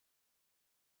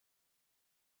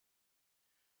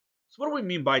So what do we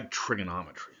mean by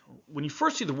trigonometry? When you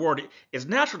first see the word, it's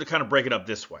natural to kind of break it up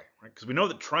this way, right? Because we know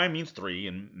that tri means three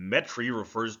and metry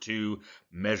refers to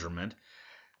measurement.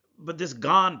 But this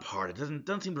gon part, it doesn't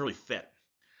seem to really fit.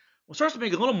 Well, it starts to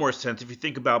make a little more sense if you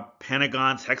think about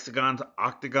pentagons, hexagons,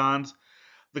 octagons.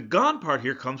 The gon part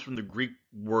here comes from the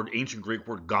ancient Greek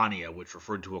word gonia, which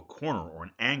referred to a corner or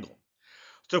an angle.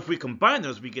 So if we combine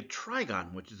those, we get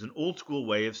trigon, which is an old school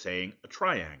way of saying a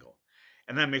triangle.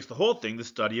 And that makes the whole thing the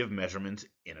study of measurements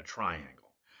in a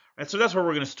triangle. Right, so that's where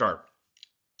we're going to start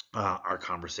our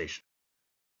conversation.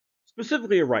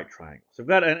 Specifically a right triangle. So I've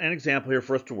got an example here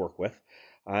for us to work with.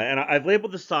 And I've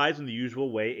labeled the sides in the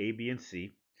usual way, A, B, and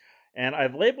C. And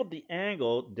I've labeled the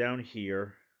angle down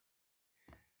here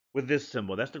with this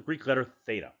symbol. That's the Greek letter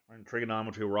theta. In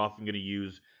trigonometry, we're often going to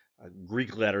use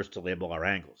Greek letters to label our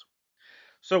angles.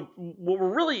 So what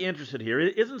we're really interested here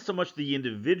isn't so much the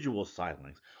individual side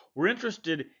lengths. We're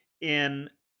interested in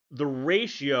the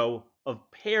ratio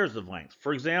of pairs of lengths.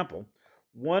 For example,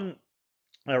 one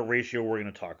ratio we're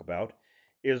going to talk about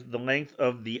is the length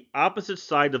of the opposite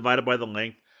side divided by the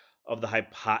length of the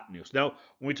hypotenuse. Now,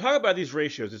 when we talk about these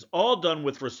ratios, it's all done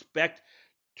with respect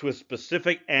to a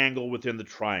specific angle within the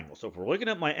triangle. So if we're looking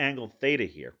at my angle theta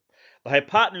here, the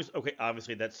hypotenuse, okay,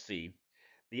 obviously that's C.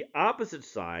 The opposite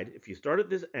side, if you start at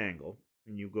this angle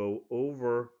and you go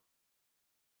over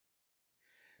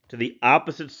to the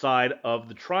opposite side of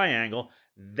the triangle,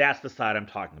 that's the side I'm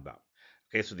talking about.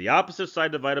 Okay, so the opposite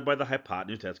side divided by the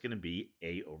hypotenuse, that's going to be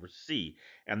A over C.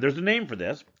 And there's a name for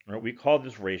this. Right? We call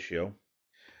this ratio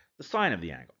the sine of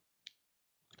the angle.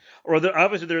 Or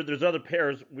obviously there's other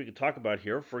pairs we could talk about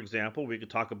here. For example, we could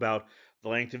talk about the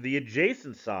length of the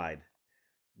adjacent side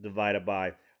divided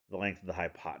by the length of the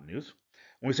hypotenuse.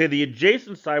 When we say the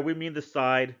adjacent side, we mean the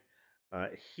side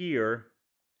here.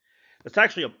 That's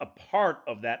actually a part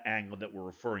of that angle that we're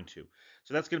referring to.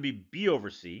 So that's going to be B over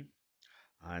C.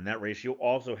 And that ratio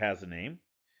also has a name.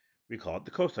 We call it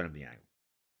the cosine of the angle.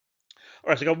 All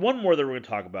right, so I got one more that we're going to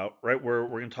talk about, right? We're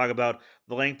going to talk about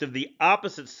the length of the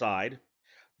opposite side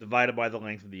divided by the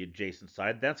length of the adjacent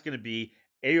side. That's going to be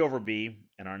A over B,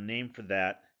 and our name for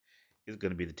that is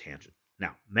going to be the tangent.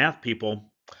 Now, math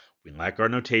people, we like our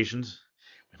notations,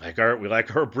 we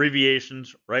like our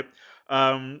abbreviations, right?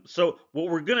 So what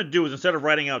we're going to do is instead of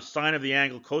writing out sine of the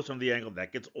angle, cosine of the angle,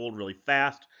 that gets old really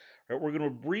fast. Right? We're going to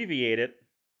abbreviate it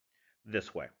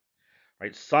this way.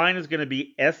 Right? Sine is going to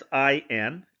be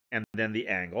sin and then the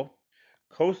angle.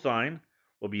 Cosine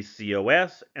will be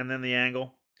cos and then the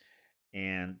angle,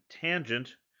 and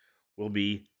tangent will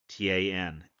be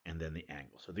tan and then the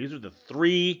angle. So these are the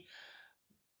three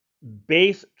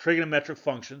base trigonometric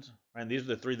functions, right? And these are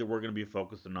the three that we're going to be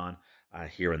focusing on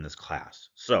here in this class.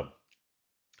 So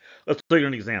let's look at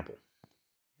an example.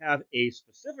 We have a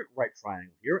specific right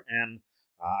triangle here, and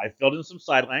I filled in some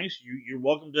side lengths. You're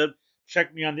welcome to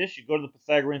check me on this. You go to the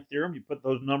Pythagorean theorem, you put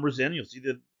those numbers in, you'll see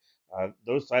that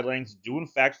those side lengths do in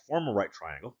fact form a right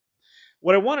triangle.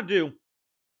 What I want to do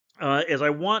is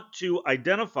I want to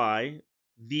identify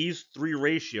these three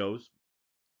ratios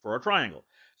for our triangle.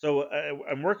 So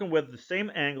I'm working with the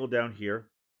same angle down here,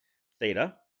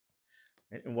 theta.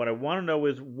 And what I want to know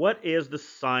is what is the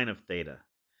sine of theta?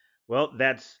 Well,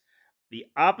 that's the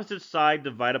opposite side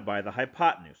divided by the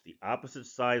hypotenuse. The opposite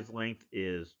side's length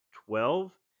is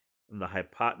 12, and the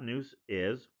hypotenuse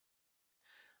is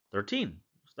 13.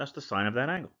 So that's the sine of that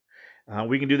angle.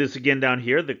 We can do this again down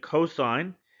here. The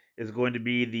cosine is going to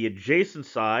be the adjacent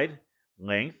side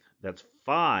length. That's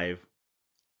 5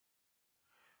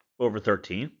 over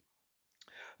 13.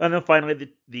 And then finally,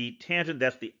 the tangent,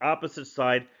 that's the opposite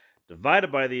side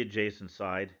divided by the adjacent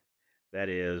side. That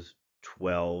is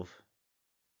 12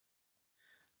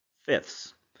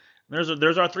 fifths.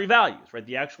 There's our three values, right?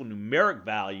 The actual numeric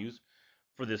values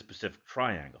for this specific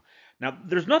triangle. Now,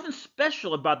 there's nothing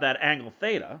special about that angle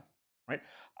theta, right?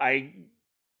 I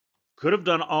could have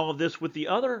done all of this with the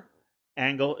other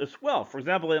angle as well. For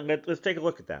example, let's take a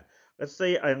look at that. Let's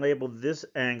say I label this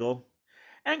angle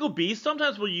B.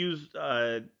 Sometimes we'll use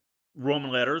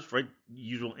Roman letters, right?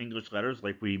 Usual English letters,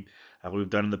 like we've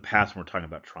done in the past when we're talking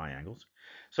about triangles.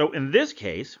 So in this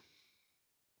case,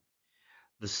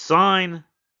 the sine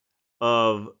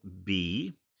of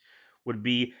B would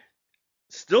be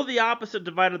still the opposite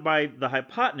divided by the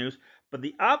hypotenuse, but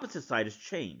the opposite side has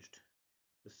changed.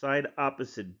 The side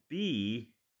opposite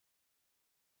B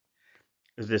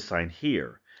is this side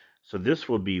here. So this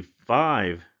will be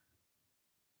 5/13.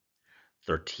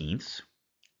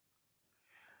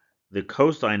 The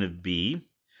cosine of B.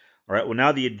 All right, well,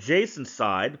 now the adjacent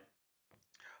side,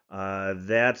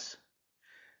 that's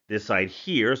this side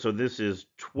here. So this is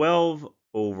 12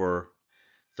 over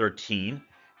 13.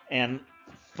 And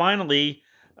finally,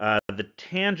 the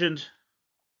tangent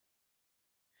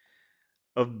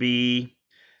of B,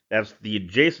 that's the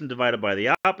adjacent divided by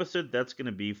the opposite. That's going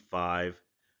to be 5/12.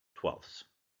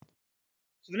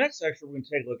 So the next section, we're going to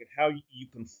take a look at how you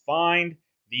can find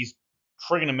these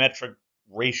trigonometric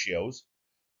ratios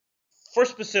for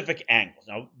specific angles.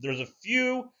 Now, there's a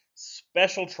few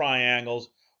special triangles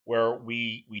where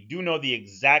we do know the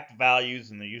exact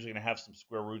values, and they're usually going to have some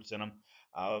square roots in them.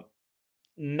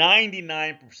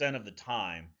 99% of the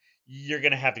time, you're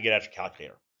going to have to get out your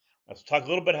calculator. Let's talk a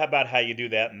little bit about how you do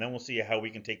that, and then we'll see how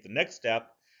we can take the next step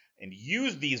and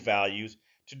use these values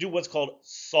to do what's called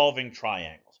solving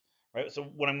triangles. Right. So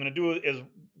what I'm going to do is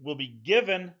we'll be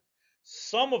given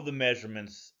some of the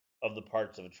measurements of the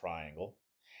parts of a triangle,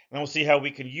 and then we'll see how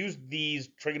we can use these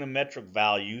trigonometric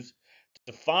values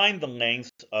to find the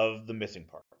lengths of the missing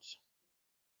parts.